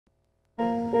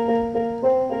Missionary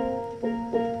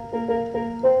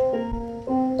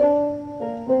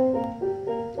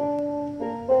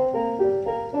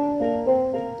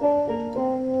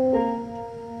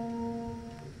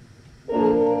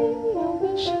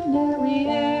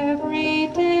every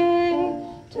day,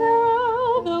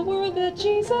 tell the world that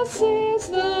Jesus is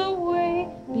the way.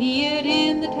 Be it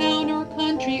in the town or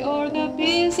country or the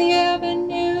busy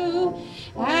avenue,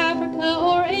 Africa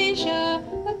or Asia,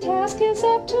 the task is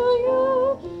up to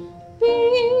you.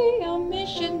 Be a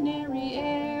missionary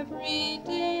every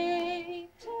day.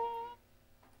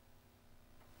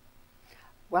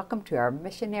 Welcome to our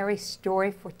missionary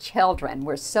story for children.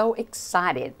 We're so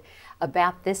excited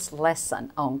about this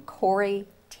lesson on Corrie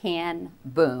Ten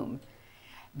Boom.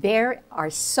 There are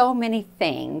so many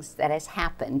things that has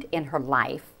happened in her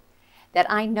life that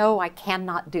I know I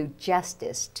cannot do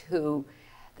justice to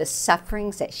the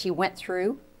sufferings that she went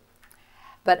through,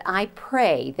 but I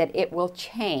pray that it will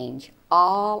change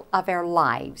all of our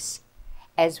lives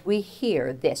as we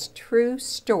hear this true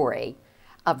story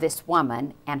of this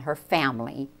woman and her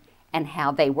family and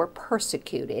how they were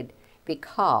persecuted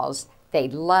because they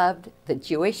loved the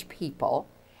Jewish people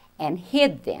and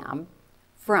hid them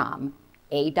from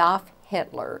Adolf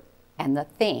Hitler and the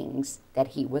things that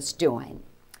he was doing.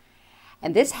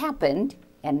 And this happened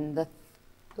in the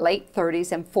late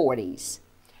 30s and 40s.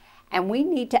 And we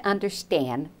need to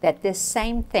understand that this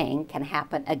same thing can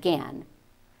happen again.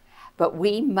 But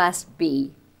we must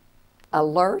be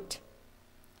alert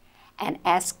and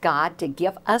ask God to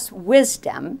give us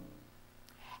wisdom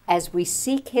as we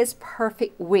seek His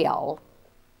perfect will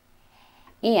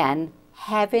in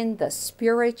having the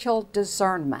spiritual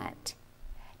discernment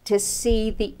to see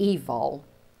the evil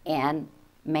in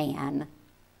man.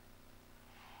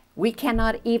 We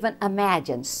cannot even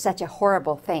imagine such a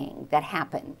horrible thing that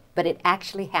happened, but it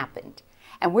actually happened.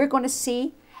 And we're going to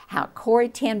see how Corrie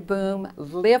Ten Boom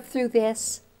lived through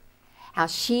this, how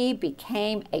she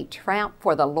became a triumph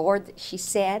for the Lord, she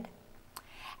said,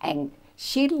 and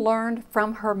she learned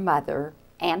from her mother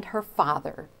and her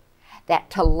father that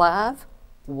to love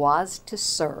was to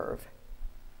serve.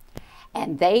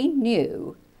 And they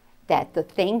knew that the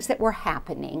things that were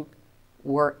happening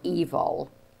were evil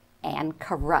and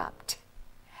corrupt.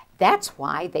 That's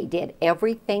why they did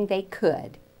everything they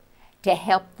could to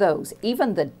help those.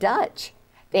 Even the Dutch,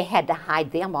 they had to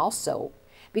hide them also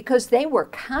because they were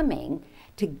coming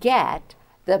to get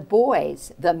the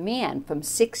boys, the men from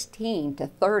 16 to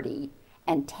 30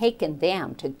 and taking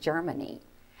them to Germany.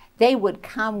 They would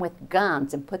come with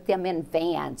guns and put them in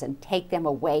vans and take them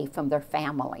away from their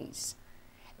families.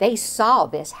 They saw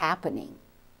this happening,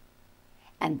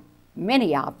 and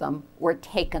many of them were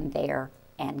taken there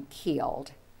and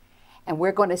killed. And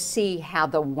we're going to see how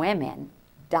the women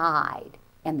died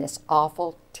in this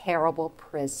awful, terrible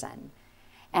prison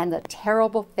and the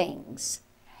terrible things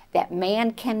that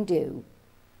man can do.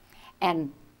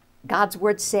 And God's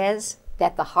word says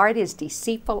that the heart is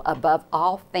deceitful above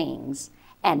all things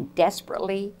and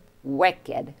desperately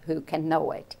wicked. Who can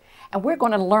know it? And we're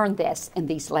going to learn this in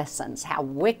these lessons, how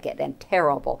wicked and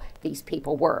terrible these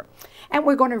people were. And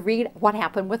we're going to read what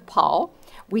happened with Paul.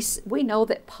 We know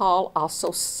that Paul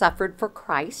also suffered for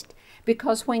Christ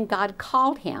because when God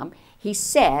called him, he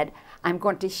said, I'm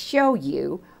going to show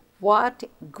you what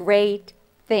great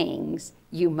things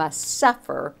you must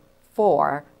suffer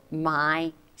for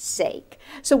my sake.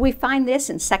 So we find this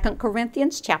in 2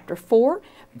 Corinthians chapter 4,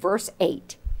 verse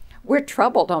 8. We're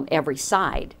troubled on every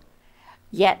side,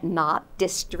 yet not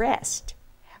distressed.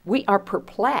 We are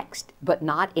perplexed, but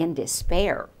not in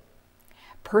despair.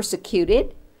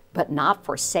 Persecuted, but not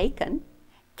forsaken.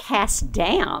 Cast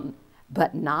down,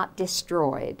 but not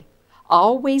destroyed.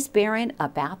 Always bearing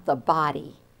about the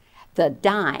body the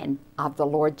dying of the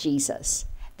Lord Jesus,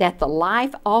 that the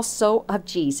life also of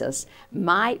Jesus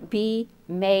might be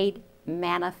made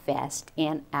manifest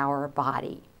in our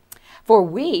body. For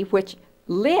we which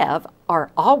live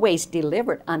are always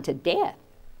delivered unto death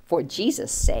for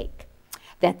Jesus' sake,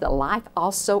 that the life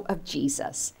also of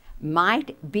Jesus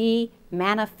might be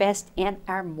manifest in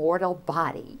our mortal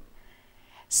body.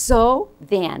 So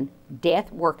then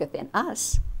death worketh in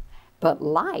us, but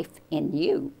life in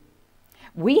you.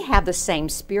 We have the same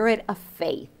spirit of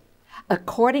faith,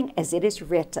 according as it is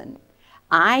written,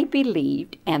 I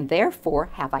believed, and therefore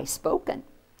have I spoken.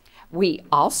 We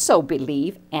also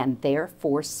believe, and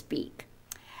therefore speak,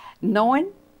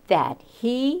 knowing that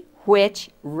he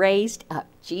which raised up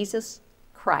Jesus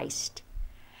Christ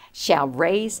shall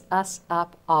raise us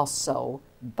up also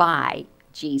by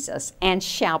Jesus, and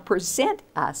shall present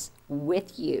us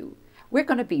with you. We're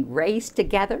going to be raised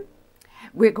together.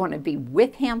 We're going to be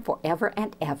with him forever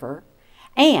and ever.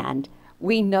 And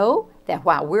We know that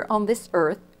while we're on this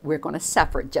earth, we're going to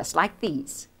suffer just like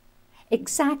these,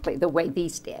 exactly the way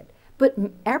these did. But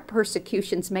our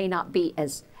persecutions may not be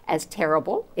as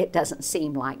terrible. It doesn't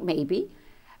seem like maybe,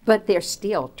 but they're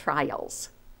still trials.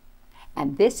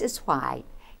 And this is why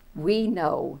we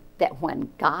know that when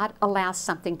God allows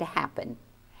something to happen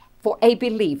for a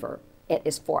believer, it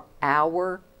is for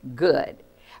our good.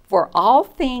 For all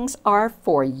things are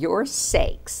for your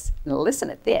sakes. Now listen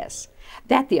at this,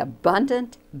 that the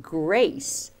abundant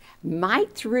grace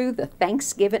might through the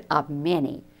thanksgiving of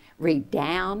many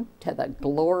redound to the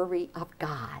glory of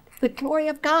God. The glory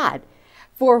of God,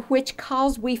 for which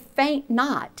cause we faint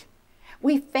not.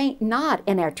 We faint not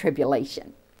in our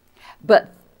tribulation.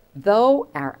 But though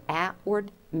our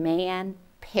outward man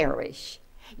perish,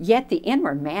 yet the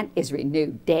inward man is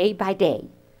renewed day by day.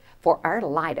 For our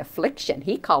light affliction,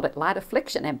 he called it light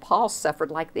affliction, and Paul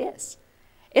suffered like this.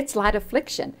 It's light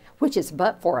affliction, which is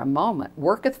but for a moment,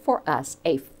 worketh for us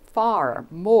a far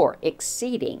more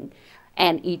exceeding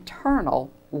and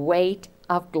eternal weight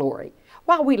of glory,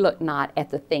 while we look not at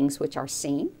the things which are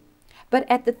seen, but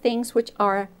at the things which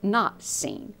are not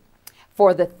seen.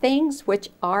 For the things which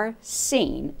are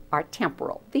seen are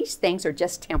temporal. These things are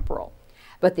just temporal.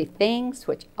 But the things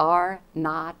which are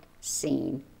not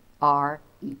seen are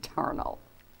eternal.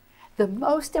 The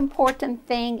most important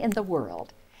thing in the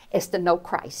world is to know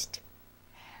Christ.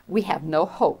 We have no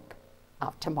hope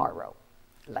of tomorrow.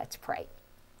 Let's pray.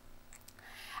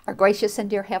 Our gracious and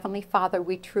dear Heavenly Father,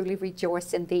 we truly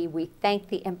rejoice in Thee. We thank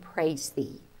Thee and praise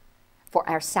Thee for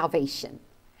our salvation,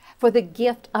 for the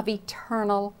gift of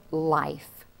eternal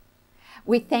life.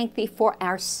 We thank Thee for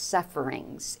our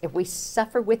sufferings. If we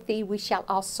suffer with Thee, we shall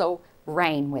also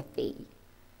reign with Thee.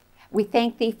 We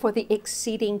thank Thee for the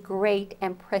exceeding great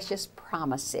and precious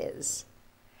promises,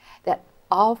 that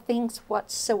all things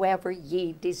whatsoever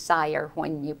ye desire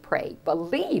when you pray,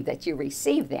 believe that you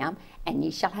receive them, and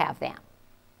ye shall have them.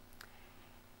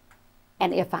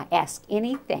 And if I ask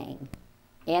anything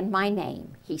in my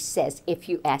name, he says, if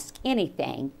you ask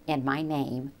anything in my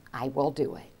name, I will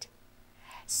do it.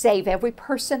 Save every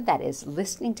person that is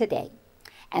listening today,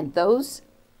 and those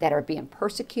that are being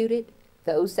persecuted,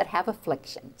 those that have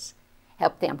afflictions.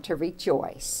 Help them to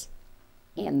rejoice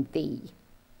in Thee.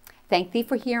 Thank Thee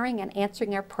for hearing and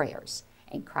answering our prayers.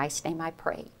 In Christ's name I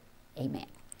pray. Amen.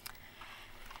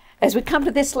 As we come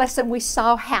to this lesson, we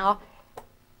saw how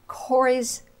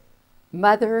Corrie's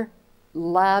mother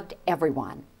loved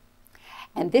everyone.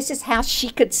 And this is how she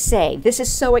could say, this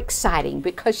is so exciting,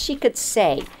 because she could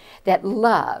say that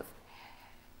love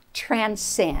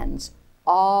transcends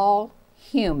all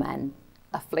human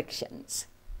afflictions.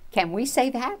 Can we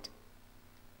say that?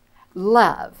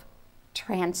 Love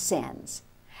transcends.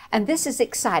 And this is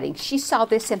exciting. She saw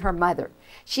this in her mother.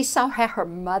 She saw how her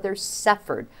mother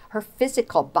suffered. Her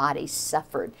physical body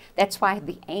suffered. That's why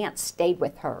the aunts stayed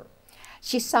with her.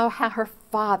 She saw how her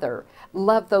father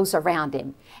loved those around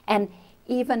him, and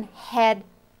even had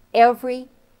every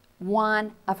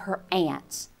one of her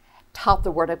aunts taught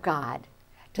the Word of God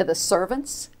to the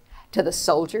servants, to the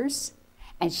soldiers,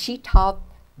 and she taught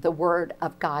the Word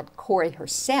of God, Corrie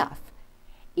herself,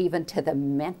 even to the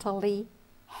mentally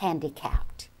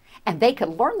handicapped. And they could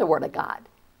learn the Word of God,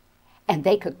 and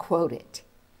they could quote it.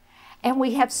 And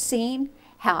we have seen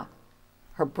how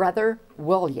her brother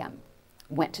William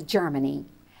went to Germany,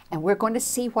 and we're going to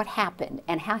see what happened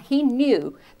and how he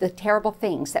knew the terrible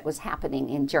things that was happening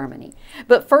in Germany.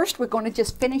 But first, we're going to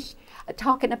just finish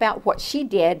talking about what she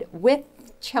did with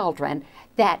children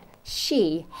that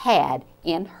she had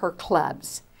in her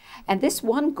clubs. And this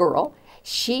one girl,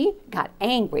 she got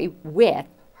angry with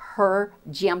her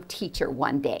gym teacher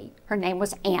one day. Her name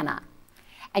was Anna.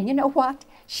 And you know what?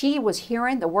 She was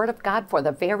hearing the Word of God for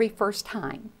the very first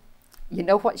time. You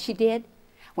know what she did?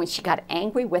 When she got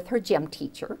angry with her gym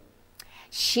teacher,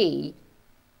 she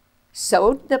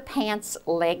sewed the pants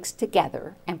legs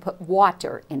together and put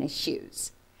water in his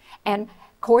shoes. And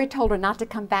Corrie told her not to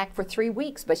come back for 3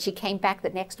 weeks, but she came back the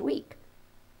next week.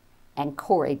 And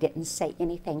Corrie didn't say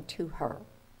anything to her,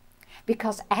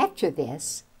 because after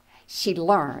this, she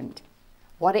learned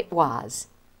what it was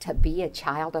to be a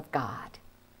child of God.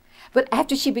 But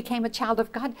after she became a child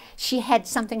of God, she had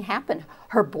something happen.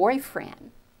 Her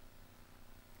boyfriend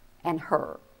and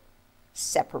her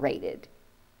separated.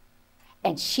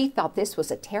 And she thought this was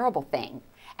a terrible thing.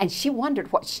 And she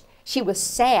wondered what she was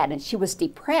sad and she was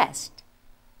depressed.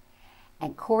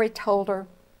 And Corrie told her,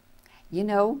 you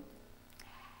know,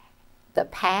 the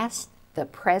past, the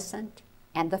present,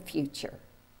 and the future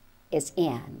is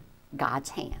in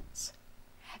God's hands.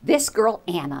 This girl,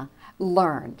 Anna,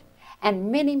 learned,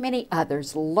 and many, many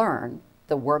others learned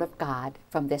the Word of God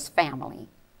from this family.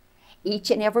 Each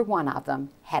and every one of them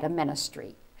had a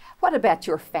ministry. What about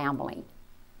your family?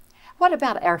 What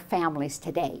about our families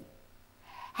today?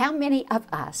 How many of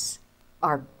us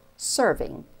are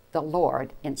serving the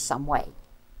Lord in some way?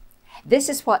 This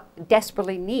is what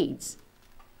desperately needs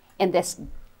in this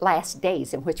last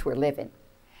days in which we're living.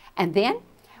 And then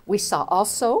we saw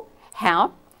also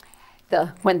how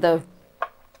when the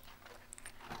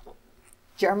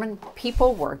German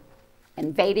people were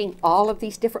invading all of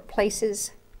these different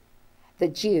places, the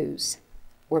Jews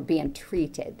were being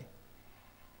treated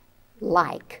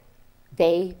like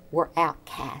they were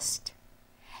outcast.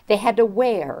 They had to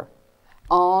wear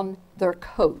on their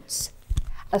coats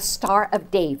a Star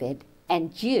of David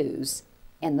and Jews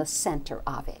in the center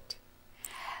of it.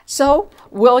 So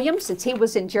William, since he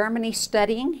was in Germany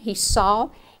studying, he saw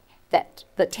that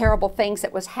the terrible things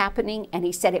that was happening, and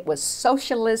he said it was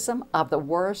socialism of the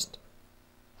worst,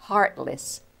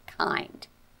 heartless kind.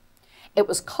 It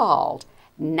was called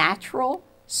natural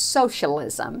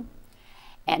socialism,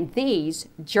 and these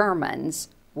Germans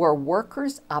were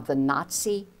workers of the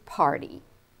Nazi Party.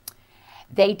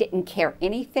 They didn't care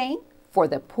anything for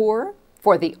the poor,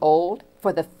 for the old,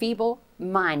 for the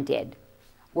feeble-minded,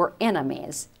 were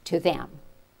enemies to them.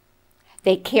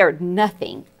 They cared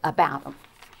nothing about them.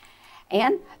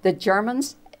 And the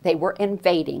Germans, they were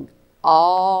invading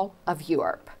all of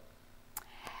Europe.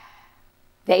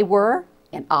 They were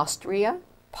in Austria,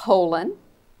 Poland,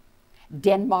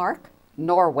 Denmark,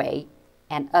 Norway,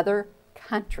 and other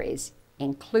countries,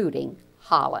 including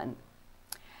Holland.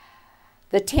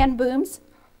 The Ten Booms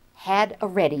had a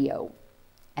radio,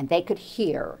 and they could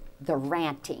hear the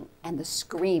ranting and the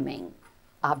screaming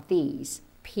of these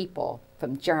people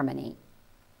from Germany.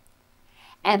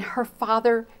 And her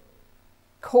father,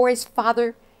 Corrie's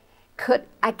father,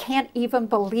 I can't even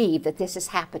believe that this is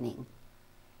happening.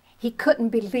 He couldn't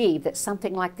believe that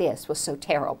something like this was so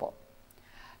terrible.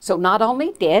 So not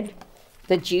only did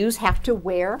the Jews have to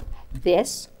wear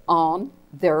this on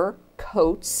their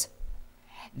coats,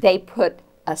 they put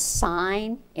a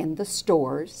sign in the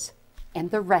stores and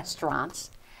the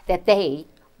restaurants that they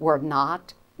were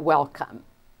not welcome.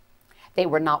 They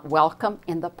were not welcome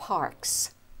in the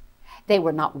parks. They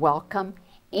were not welcome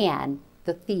in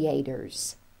the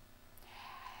theaters.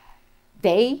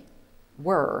 They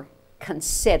were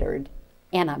considered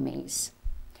enemies.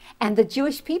 And the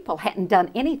Jewish people hadn't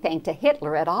done anything to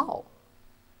Hitler at all.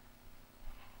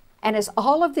 And as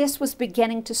all of this was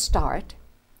beginning to start,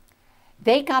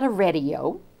 they got a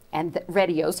radio, and the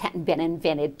radios hadn't been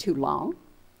invented too long.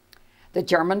 The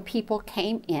German people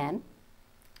came in,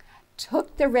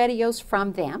 took the radios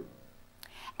from them,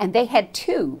 and they had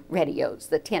 2 radios,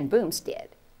 the Ten Booms did.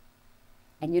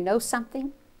 And you know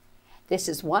something? This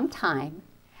is one time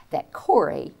that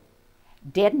Corrie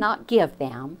did not give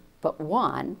them but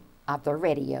one of the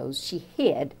radios. She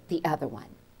hid the other one.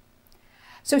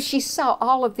 So she saw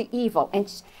all of the evil,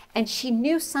 and she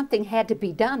knew something had to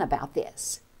be done about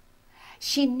this.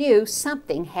 She knew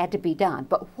something had to be done,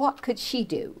 but what could she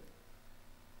do?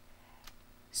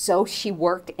 So she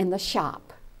worked in the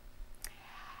shop.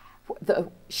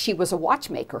 She was a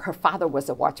watchmaker. Her father was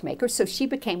a watchmaker, so she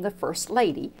became the first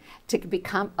lady to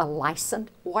become a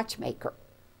licensed watchmaker.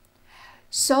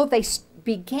 So they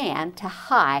began to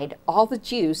hide all the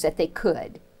Jews that they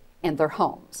could in their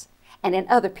homes and in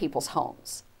other people's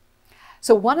homes.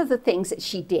 So one of the things that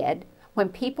she did, when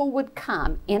people would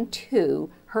come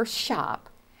into her shop,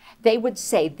 they would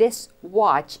say, "This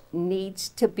watch needs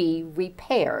to be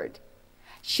repaired.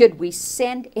 Should we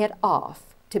send it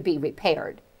off to be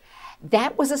repaired?"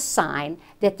 That was a sign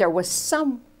that there was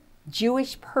some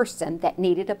Jewish person that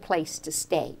needed a place to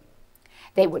stay.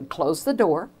 They would close the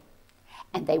door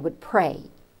and they would pray,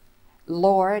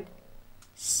 "Lord,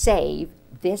 save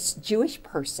this Jewish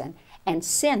person and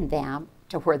send them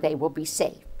to where they will be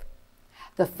safe."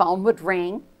 The phone would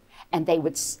ring and they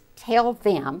would tell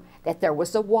them that there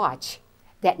was a watch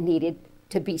that needed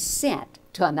to be sent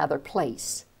to another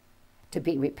place to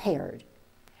be repaired.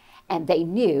 And they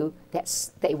knew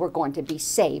that they were going to be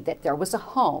saved, that there was a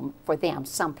home for them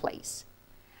someplace.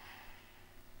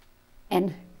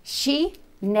 And she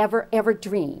never ever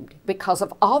dreamed, because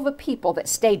of all the people that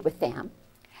stayed with them,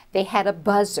 they had a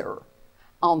buzzer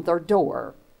on their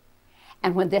door.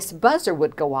 And when this buzzer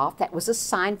would go off, that was a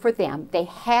sign for them. They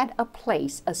had a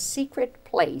place, a secret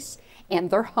place in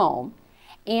their home,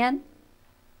 in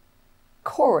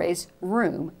Corrie's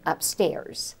room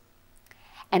upstairs.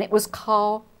 And it was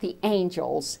called the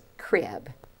Angel's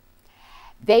Crib.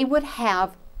 They would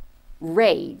have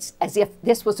raids, as if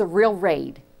this was a real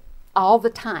raid. all the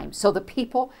time. So the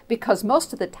people, because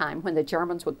most of the time when the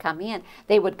Germans would come in,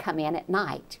 they would come in at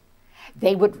night.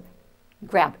 They would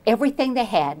grab everything they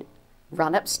had,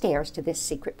 run upstairs to this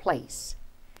secret place.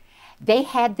 They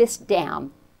had this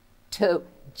down to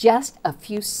just a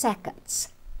few seconds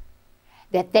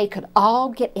that they could all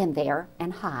get in there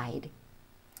and hide.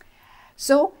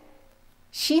 So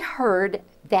she heard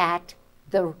that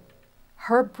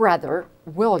her brother,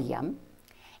 William,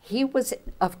 he was,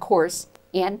 of course,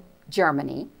 in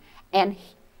Germany, and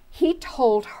he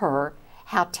told her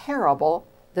how terrible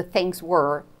the things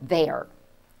were there.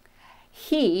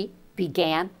 He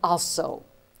began also.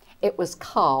 It was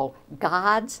called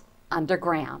God's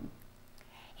Underground.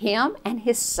 Him and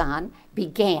his son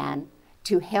began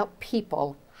to help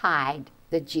people hide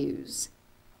the Jews.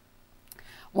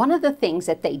 One of the things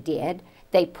that they did,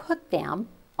 they put them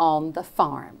on the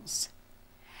farms.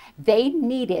 They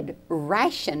needed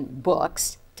ration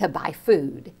books to buy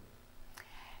food.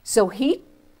 So he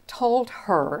told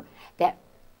her that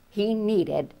he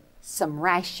needed some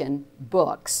ration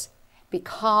books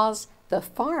because the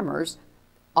farmers,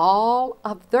 all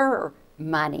of their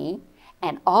money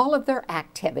and all of their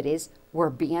activities were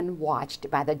being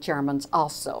watched by the Germans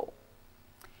also.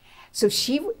 So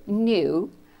she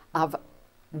knew of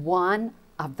one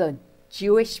of the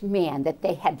Jewish men that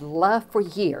they had loved for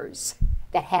years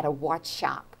that had a watch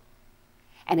shop.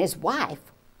 And his wife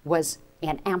was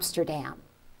in Amsterdam.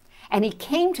 And he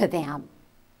came to them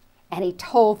and he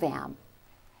told them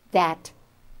that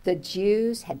the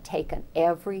Jews had taken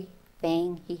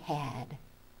everything he had.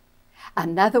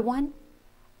 Another one,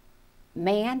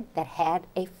 man that had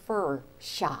a fur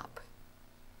shop.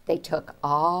 They took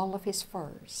all of his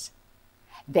furs.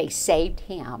 They saved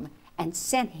him and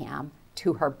sent him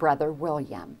to her brother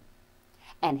William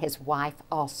and his wife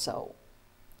also.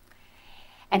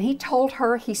 And he told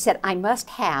her, he said, I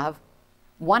must have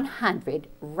 100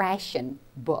 ration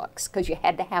books, because you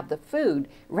had to have the food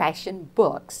ration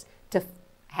books to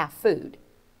have food.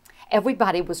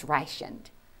 Everybody was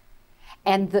rationed.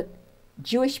 And the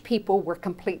Jewish people were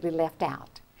completely left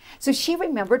out. So she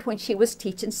remembered when she was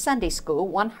teaching Sunday school,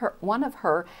 one of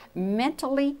her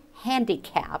mentally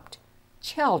handicapped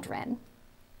children's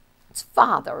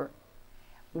father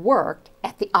worked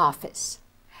at the office.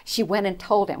 She went and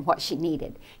told him what she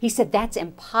needed. He said, that's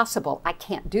impossible. I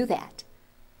can't do that.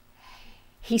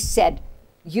 He said,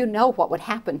 you know what would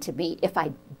happen to me if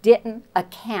I didn't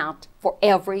account for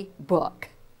every book.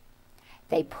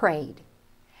 They prayed.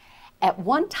 At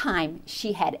one time,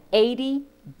 she had 80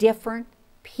 different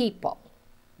people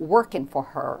working for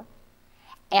her,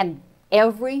 and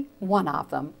every one of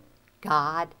them,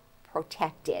 God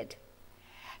protected.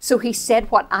 So he said,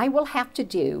 what I will have to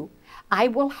do, I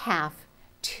will have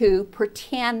to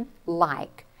pretend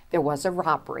like there was a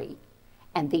robbery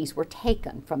and these were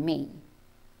taken from me.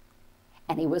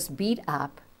 And he was beat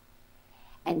up,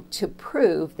 and to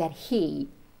prove that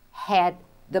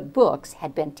the books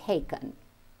had been taken.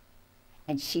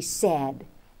 And she said,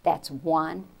 that's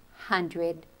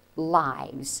 100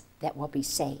 lives that will be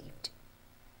saved.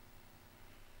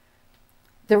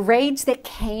 The raids that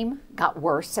came got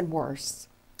worse and worse.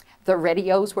 The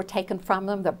radios were taken from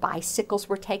them, the bicycles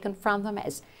were taken from them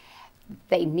as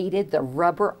they needed the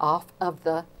rubber off of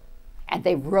and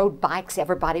they rode bikes,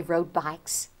 everybody rode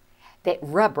bikes. That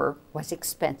rubber was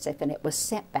expensive and it was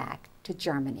sent back to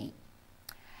Germany.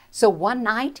 So one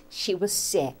night she was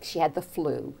sick, she had the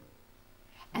flu.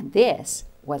 And this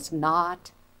was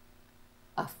not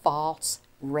a false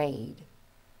raid.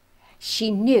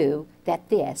 She knew that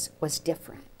this was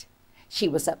different. She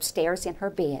was upstairs in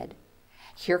her bed.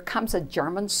 Here comes a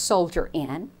German soldier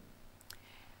in.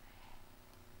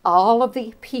 All of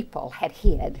the people had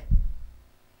hid.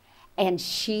 And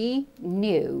she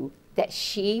knew that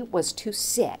she was too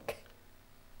sick.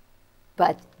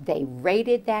 But they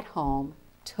raided that home,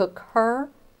 took her,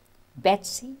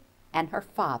 Betsy, and her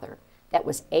father, that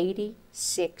was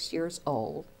 86 years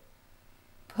old,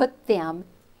 put them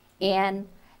in,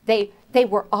 they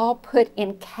were all put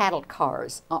in cattle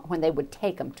cars when they would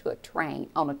take them to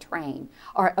on a train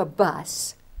or a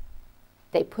bus.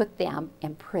 They put them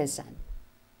in prison.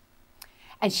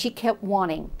 And she kept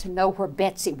wanting to know where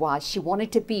Betsy was. She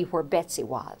wanted to be where Betsy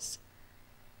was.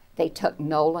 They took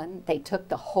Nolan, they took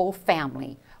the whole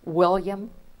family, William,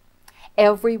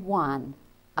 every one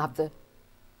of the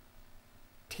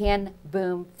Ten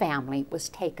Boom family was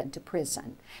taken to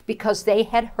prison because they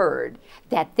had heard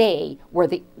that they were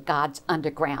God's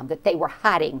underground, that they were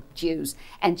hiding Jews.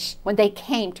 And when they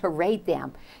came to raid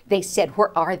them, they said,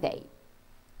 where are they?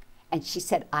 And she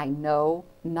said, I know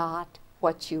not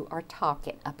what you are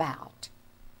talking about.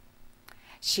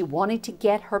 She wanted to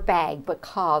get her bag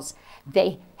because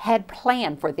they had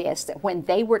planned for this, that when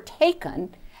they were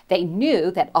taken, they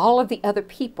knew that all of the other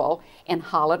people in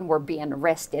Holland were being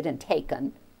arrested and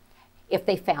taken if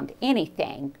they found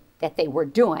anything that they were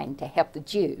doing to help the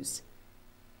Jews.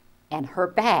 And her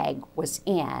bag was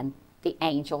in the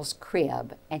angel's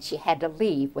crib, and she had to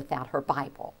leave without her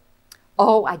Bible.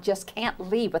 Oh, I just can't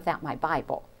leave without my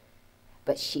Bible.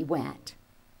 But she went.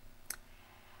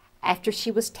 After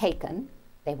she was taken,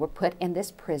 they were put in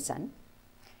this prison.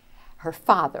 Her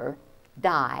father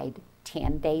died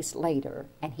 10 days later,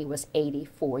 and he was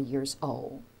 84 years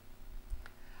old.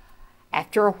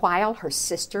 After a while, her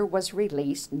sister was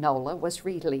released, Nola was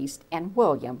released, and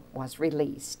William was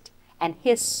released, and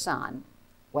his son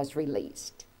was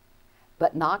released,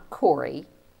 but not Corrie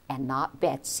and not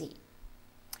Betsy.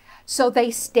 So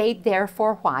they stayed there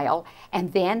for a while,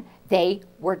 and then they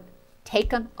were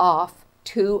taken off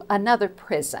to another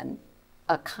prison,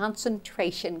 a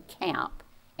concentration camp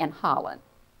in Holland.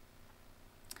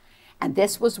 And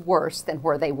this was worse than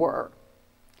where they were.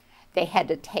 They had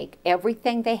to take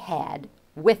everything they had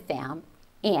with them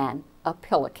in a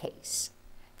pillowcase.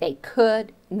 They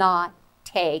could not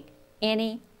take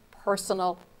any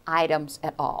personal items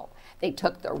at all. They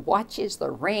took their watches,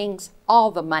 their rings,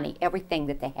 all the money, everything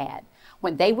that they had.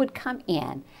 When they would come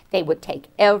in, they would take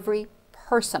every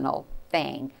personal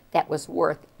thing that was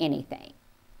worth anything.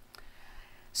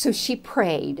 So she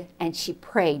prayed, and she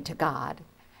prayed to God,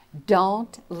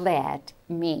 don't let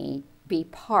me be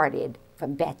parted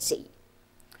from Betsy.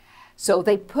 So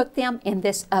they put them in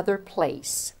this other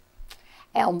place.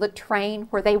 On the train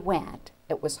where they went,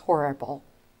 it was horrible.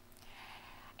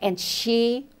 And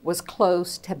she was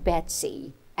close to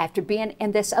Betsy. After being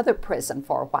in this other prison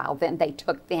for a while, then they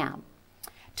took them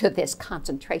to this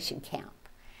concentration camp.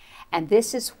 And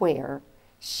this is where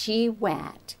she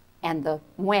went, and the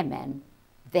women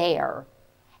there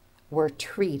were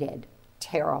treated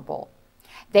terrible.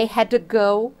 They had to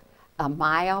go 1.5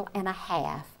 miles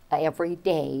every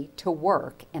day to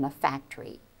work in a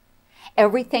factory.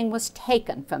 Everything was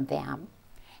taken from them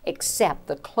except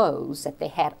the clothes that they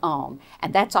had on,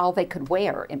 and that's all they could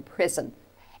wear in prison.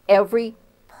 Every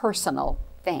personal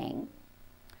thing.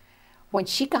 When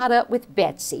she got up with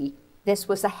Betsy, this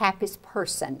was the happiest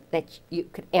person that you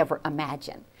could ever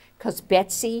imagine, because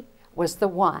Betsy was the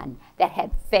one that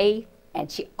had faith,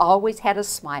 and she always had a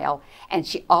smile, and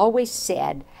she always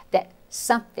said that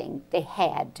something they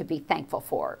had to be thankful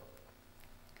for.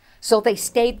 So they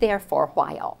stayed there for a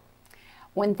while.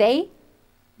 When they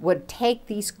would take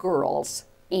these girls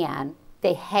in,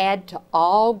 they had to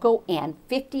all go in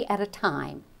 50 at a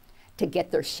time to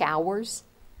get their showers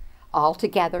all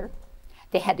together.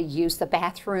 They had to use the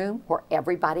bathroom where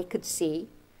everybody could see,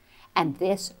 and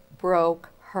this broke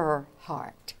her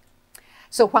heart.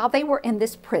 So while they were in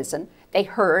this prison, they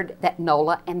heard that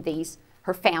Nola and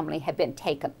her family had been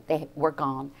taken. They were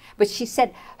gone. But she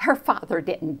said her father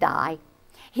didn't die.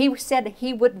 He said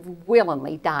he would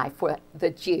willingly die for the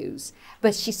Jews.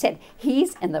 But she said,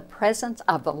 he's in the presence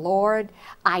of the Lord.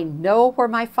 I know where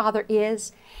my father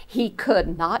is. He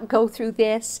could not go through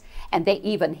this. And they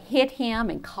even hit him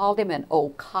and called him an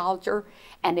old codger.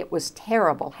 And it was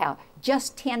terrible how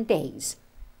just 10 days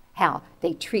how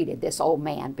they treated this old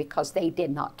man, because they did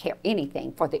not care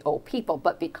anything for the old people.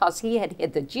 But because he had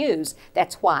hid the Jews,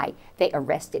 that's why they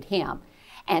arrested him.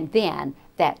 And then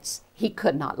he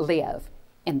could not live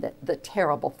in the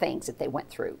terrible things that they went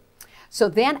through. So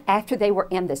then after they were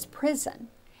in this prison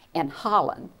in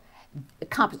Holland,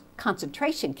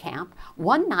 concentration camp,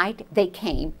 one night they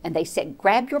came and they said,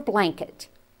 grab your blanket.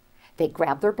 They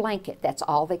grabbed their blanket. That's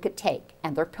all they could take,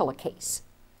 and their pillowcase.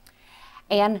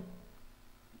 And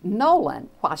Nolan,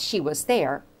 while she was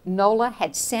there, Nola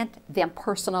had sent them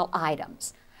personal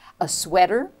items. A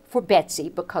sweater for Betsy,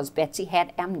 because Betsy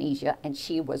had amnesia and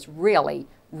she was really,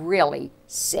 really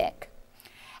sick.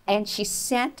 And she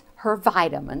sent her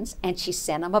vitamins, and she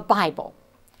sent them a Bible.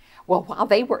 Well, while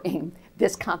they were in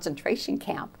this concentration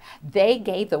camp, they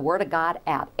gave the Word of God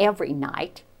out every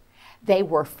night. There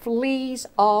were fleas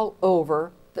all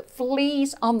over, the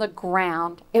fleas on the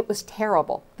ground. It was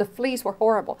terrible. The fleas were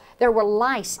horrible. There were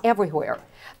lice everywhere.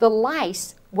 The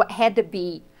lice had to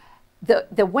be,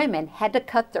 the women had to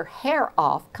cut their hair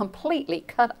off, completely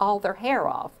cut all their hair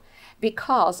off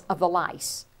because of the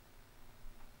lice.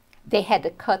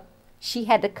 She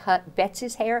had to cut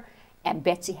Betsy's hair, and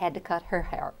Betsy had to cut her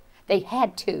hair. They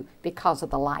had to because of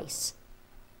the lice.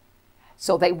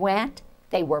 So they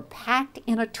were packed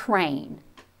in a train,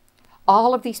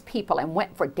 all of these people, and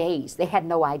went for days. They had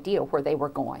no idea where they were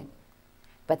going.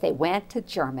 But they went to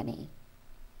Germany.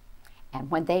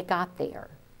 And when they got there,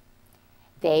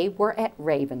 They were at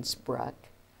Ravensbrück,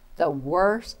 the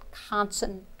worst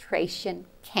concentration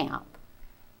camp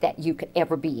that you could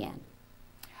ever be in.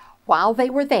 While they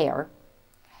were there,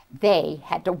 they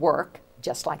had to work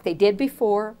just like they did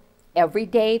before. Every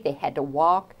day they had to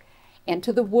walk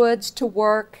into the woods to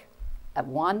work,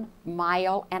 1.5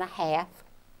 miles.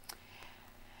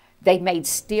 They made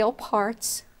steel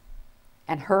parts,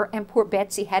 and her and poor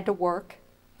Betsy had to work,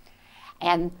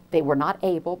 and they were not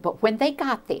able. But when they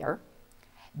got there,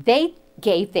 they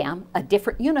gave them a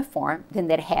different uniform than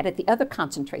they had at the other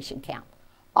concentration camp.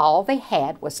 All they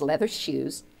had was leather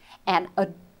shoes and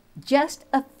just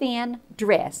a thin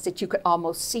dress that you could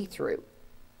almost see through.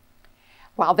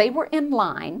 While they were in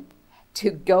line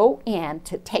to go in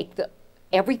to take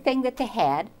everything that they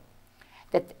had,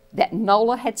 that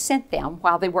Nola had sent them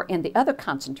while they were in the other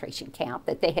concentration camp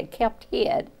that they had kept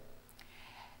hid,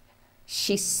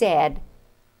 she said,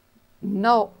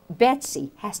 no,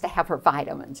 Betsy has to have her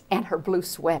vitamins and her blue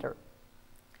sweater.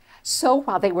 So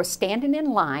while they were standing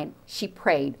in line, she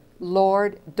prayed,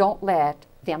 Lord, don't let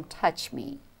them touch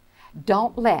me.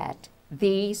 Don't let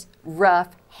these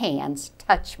rough hands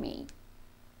touch me.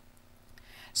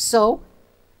 So,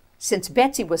 since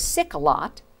Betsy was sick a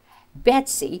lot,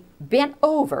 Betsy bent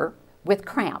over with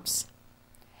cramps.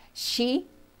 She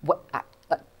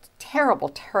terrible,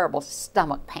 terrible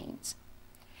stomach pains.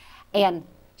 And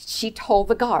she told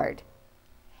the guard,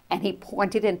 and he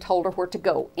pointed and told her where to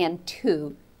go,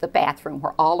 into the bathroom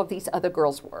where all of these other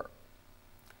girls were.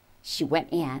 She went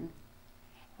in.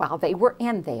 While they were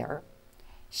in there,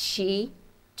 she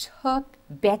took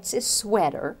Betsy's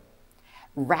sweater,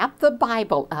 wrapped the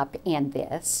Bible up in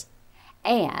this,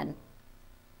 and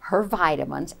her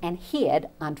vitamins, and hid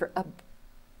under a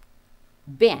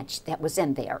bench that was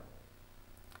in there.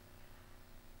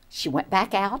 She went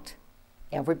back out.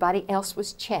 Everybody else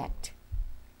was checked.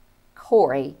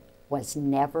 Corrie was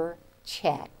never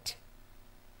checked.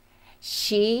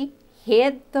 She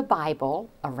hid the Bible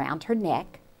around her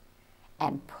neck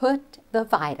and put the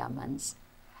vitamins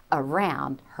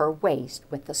around her waist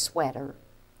with the sweater.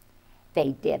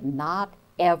 They did not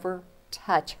ever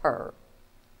touch her,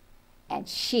 and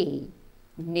she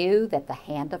knew that the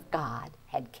hand of God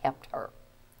had kept her.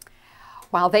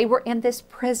 While they were in this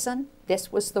prison,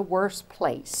 this was the worst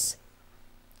place.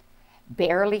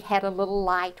 Barely had a little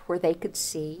light where they could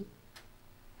see.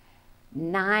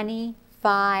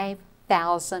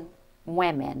 95,000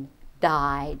 women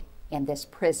died in this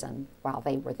prison while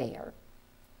they were there.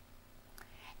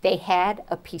 They had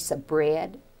a piece of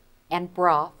bread and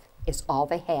broth is all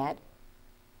they had.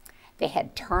 They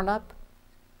had turnip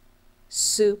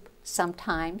soup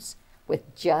sometimes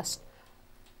with just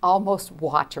almost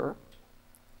water.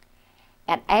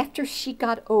 And after she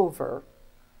got over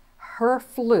her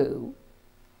flu,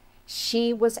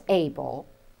 she was able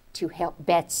to help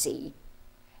Betsy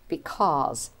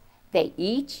because they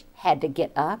each had to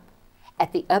get up.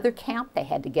 At the other camp, they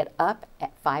had to get up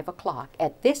at 5 o'clock.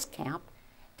 At this camp,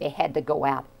 they had to go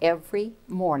out every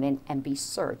morning and be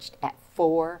searched at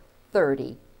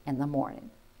 4:30 in the morning.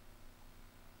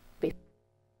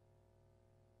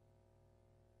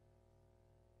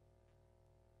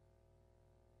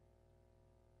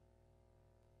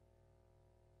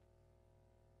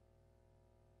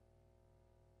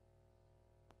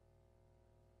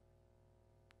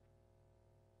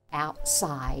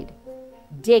 Outside,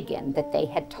 digging that they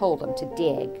had told them to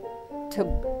dig, to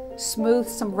smooth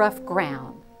some rough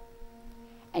ground.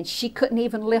 And she couldn't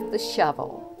even lift the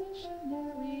shovel.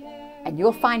 And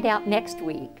you'll find out next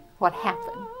week what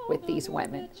happened with these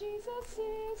women. Jesus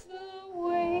is the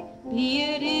way, be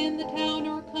it in the town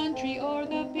or country or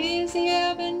the busy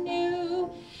avenue,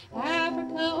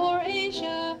 Africa or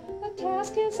Asia, the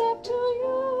task is up to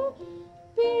you.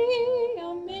 Be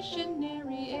a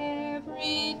missionary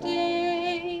every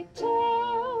day.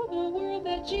 Tell the world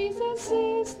that Jesus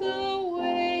is the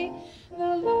way.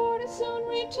 The Lord is soon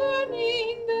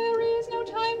returning. There is no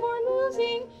time for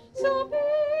losing. So be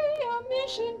a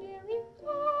missionary.